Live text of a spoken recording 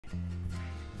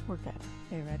We're good.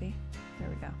 Are you ready? There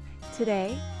we go.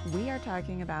 Today, we are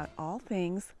talking about all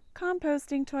things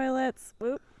composting toilets.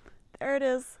 Whoop, there it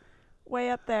is, way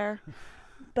up there.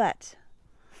 But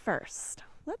first,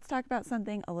 let's talk about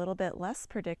something a little bit less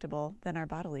predictable than our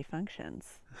bodily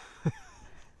functions.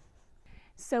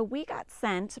 So we got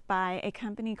sent by a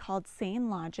company called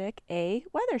Sainlogic a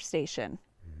weather station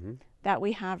that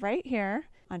we have right here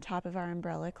on top of our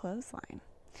umbrella clothesline.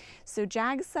 So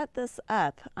Jag set this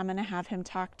up. I'm going to have him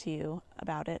talk to you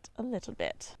about it a little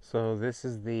bit. So this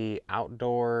is the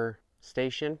outdoor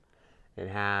station. It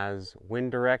has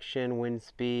wind direction, wind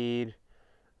speed,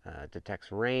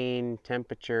 detects rain,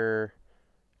 temperature,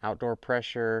 outdoor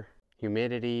pressure,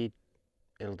 humidity.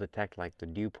 It'll detect like the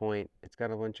dew point. It's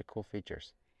got a bunch of cool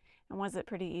features. And was it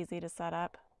pretty easy to set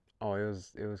up? Oh, it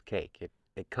was cake.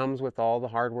 It comes with all the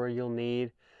hardware you'll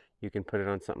need. You can put it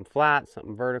on something flat,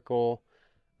 something vertical,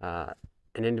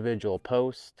 an individual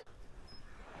post.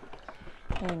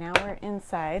 Okay, now we're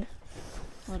inside.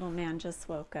 Little man just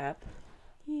woke up.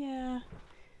 Yeah,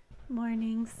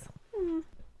 mornings.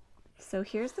 So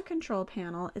here's the control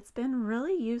panel. It's been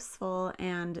really useful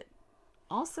and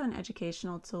also an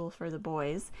educational tool for the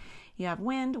boys. You have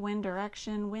wind, wind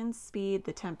direction, wind speed,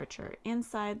 the temperature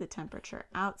inside, the temperature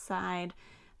outside,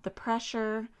 the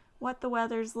pressure, what the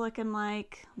weather's looking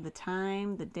like, the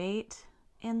time, the date,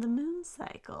 and the moon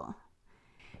cycle.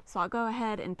 So I'll go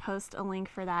ahead and post a link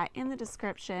for that in the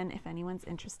description if anyone's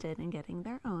interested in getting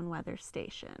their own weather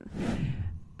station.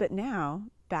 But now,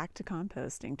 back to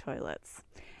composting toilets.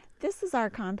 This is our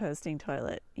composting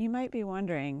toilet. You might be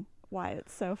wondering why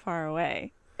it's so far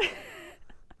away.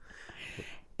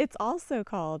 It's also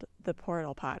called the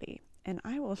portal potty, and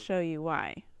I will show you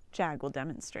why. Jag will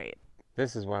demonstrate.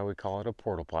 This is why we call it a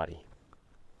portal potty.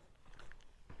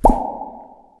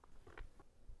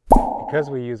 Because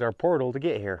we use our portal to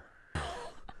get here.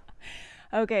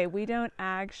 Okay, we don't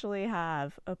actually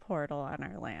have a portal on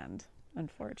our land,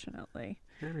 unfortunately.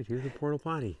 Yeah, we use the portal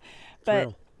potty. It's But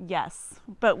real. yes,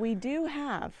 but we do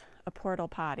have a portal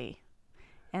potty,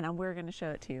 and we're going to show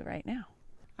it to you right now.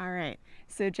 All right,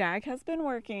 so Jag has been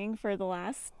working for the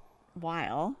last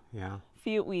while,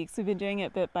 few weeks. We've been doing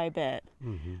it bit by bit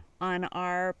on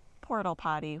our portal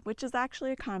potty, which is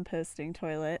actually a composting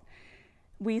toilet.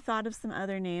 We thought of some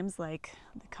other names like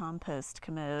the compost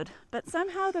commode, but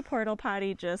somehow the portal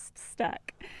potty just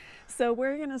stuck. So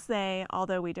we're going to say,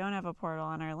 although we don't have a portal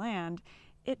on our land,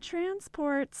 it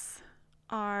transports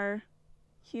our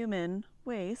human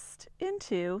waste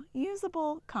into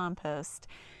usable compost,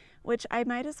 which I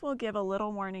might as well give a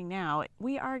little warning now.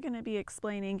 We are going to be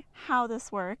explaining how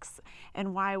this works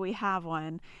and why we have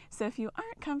one. So if you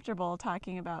aren't comfortable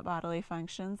talking about bodily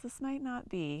functions, this might not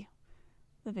be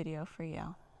the video for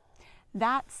you.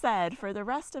 That said, for the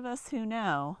rest of us who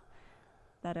know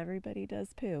that everybody does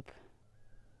poop,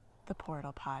 the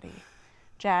portal potty.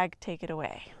 Jag, take it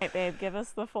away. All right, babe, give us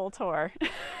the full tour.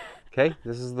 Okay,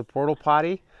 this is the portal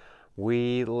potty.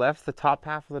 We left the top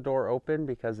half of the door open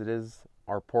because it is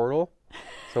our portal.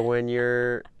 So when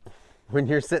you're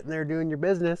sitting there doing your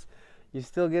business, you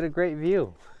still get a great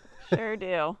view. Sure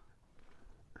do.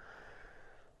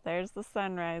 There's the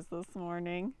sunrise this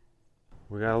morning.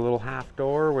 We got a little half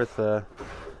door with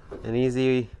an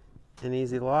easy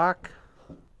lock.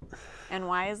 And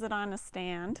why is it on a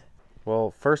stand?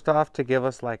 Well, first off, to give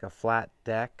us like a flat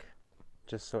deck,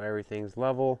 just so everything's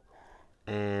level,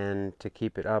 and to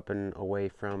keep it up and away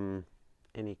from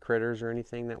any critters or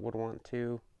anything that would want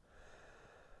to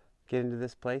get into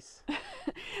this place.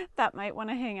 That might want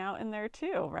to hang out in there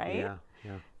too, right?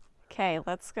 Yeah. Okay,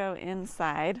 let's go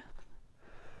inside.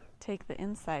 Take the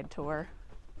inside tour.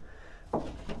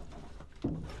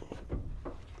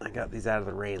 I got these out of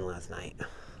the rain last night.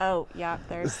 Oh, yeah,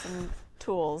 there's some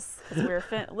tools. 'Cause we were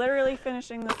literally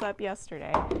finishing this up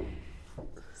yesterday.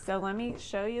 So let me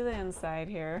show you the inside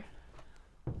here.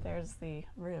 There's the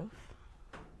roof.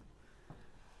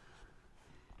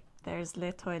 There's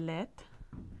le toilette,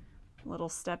 little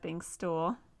stepping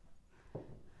stool.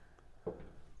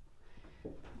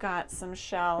 Got some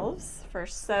shelves for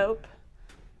soap,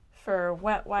 for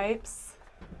wet wipes.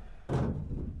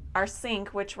 Our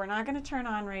sink, which we're not going to turn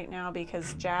on right now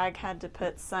because Jag had to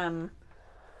put some,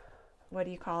 what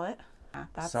do you call it?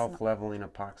 That's self-leveling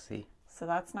epoxy. So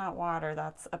that's not water,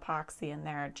 that's epoxy in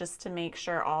there, just to make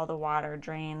sure all the water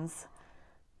drains,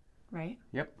 right?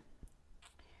 Yep.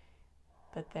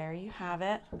 But there you have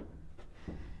it.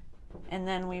 And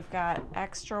then we've got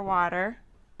extra water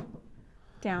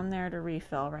down there to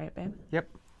refill, right, babe? Yep.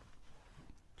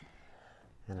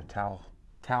 And a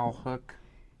towel hook.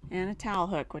 And a towel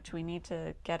hook, which we need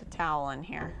to get a towel in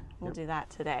here. We'll do that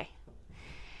today.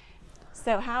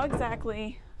 So how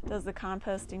exactly does the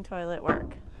composting toilet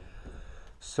work?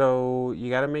 So you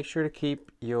got to make sure to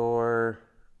keep your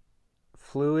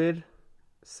fluid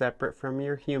separate from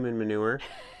your human manure.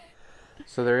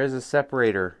 So there is a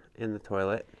separator in the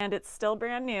toilet. And it's still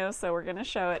brand new, so we're going to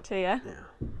show it to you.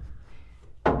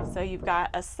 Yeah. So you've got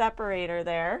a separator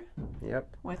there.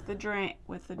 Yep. With the drain.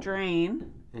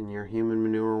 And your human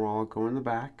manure will all go in the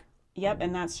back. Yep,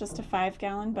 and that's just a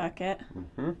 5-gallon bucket.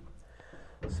 Mm-hmm.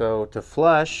 So to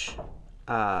flush,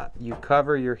 you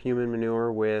cover your human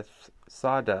manure with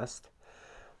sawdust,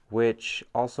 which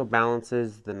also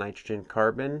balances the nitrogen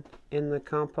carbon in the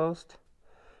compost,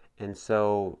 and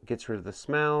so gets rid of the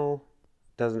smell,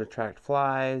 doesn't attract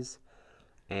flies,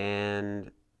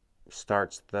 and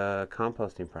starts the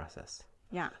composting process.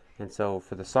 Yeah. And so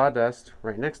for the sawdust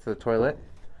right next to the toilet,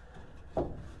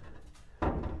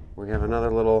 we have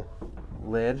another little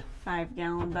lid.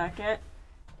 5-gallon bucket.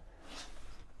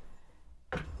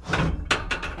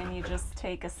 And you just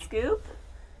take a scoop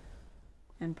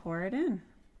and pour it in.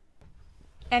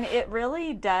 And it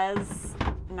really does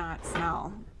not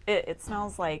smell. It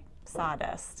smells like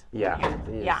sawdust. Yeah,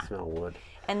 yeah. Smell wood.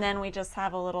 And then we just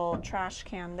have a little trash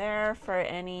can there for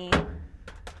any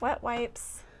wet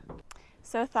wipes.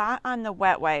 So thought on the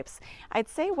wet wipes. I'd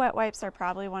say wet wipes are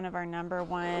probably one of our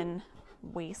 #1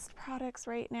 waste products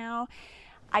right now.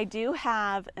 I do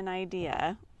have an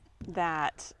idea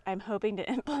that I'm hoping to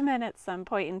implement at some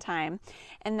point in time,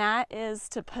 and that is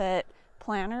to put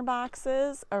planter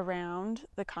boxes around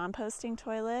the composting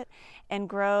toilet and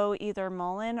grow either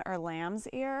mullein or lamb's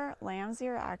ear. Lamb's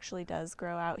ear actually does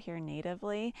grow out here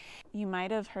natively. You might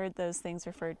have heard those things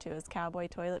referred to as cowboy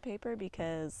toilet paper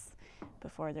because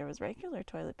before there was regular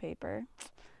toilet paper,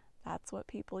 that's what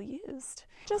people used.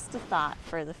 Just a thought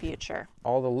for the future.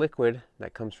 All the liquid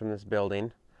that comes from this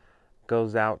building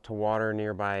goes out to water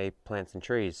nearby plants and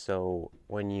trees. So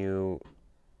when you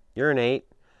urinate,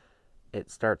 it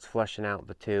starts flushing out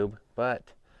the tube.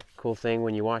 But cool thing,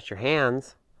 when you wash your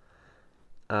hands,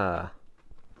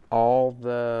 all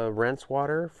the rinse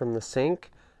water from the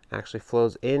sink actually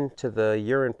flows into the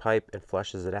urine pipe and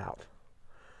flushes it out.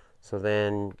 So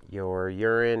then your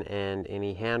urine and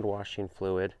any hand washing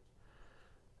fluid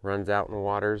runs out in the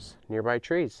waters nearby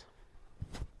trees.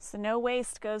 So no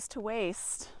waste goes to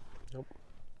waste. Nope.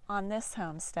 On this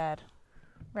homestead,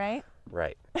 right?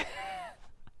 Right.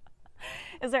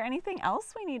 Is there anything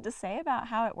else we need to say about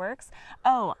how it works?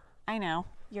 Oh, I know.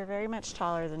 You're very much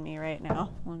taller than me right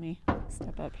now. Let me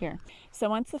step up here. So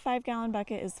once the 5-gallon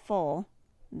bucket is full,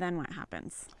 then what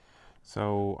happens?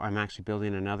 So I'm actually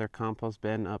building another compost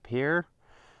bin up here.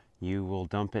 You will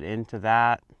dump it into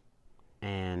that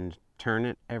and turn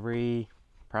it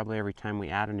probably every time we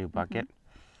add a new bucket.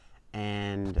 Mm-hmm.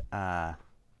 And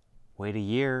wait a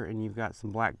year and you've got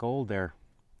some black gold there.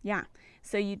 Yeah,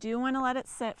 so you do want to let it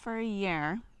sit for a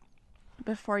year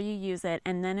before you use it,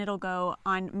 and then it'll go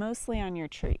on mostly on your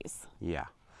trees. Yeah.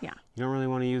 Yeah. You don't really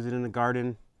want to use it in the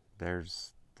garden.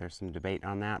 There's some debate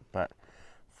on that, but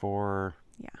for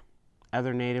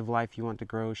other native life, you want to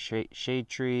grow shade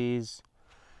trees,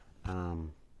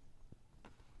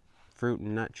 fruit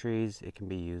and nut trees. It can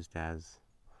be used as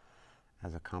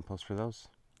a compost for those.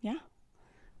 Yeah.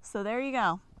 So there you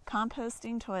go,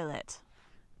 composting toilet.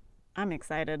 I'm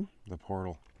excited. The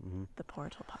portal. Mm-hmm. The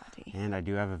portal potty. And I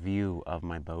do have a view of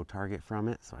my bow target from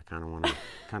it, so I kind of want to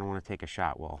take a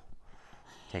shot while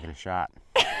taking a shot.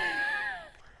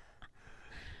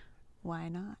 Why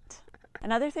not?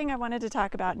 Another thing I wanted to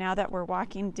talk about now that we're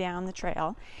walking down the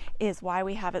trail is why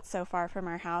we have it so far from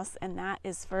our house, and that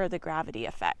is for the gravity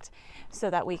effect, so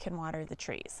that we can water the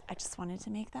trees. I just wanted to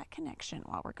make that connection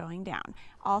while we're going down.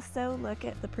 Also, look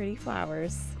at the pretty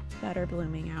flowers that are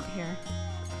blooming out here.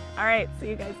 All right, see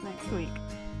you guys next week.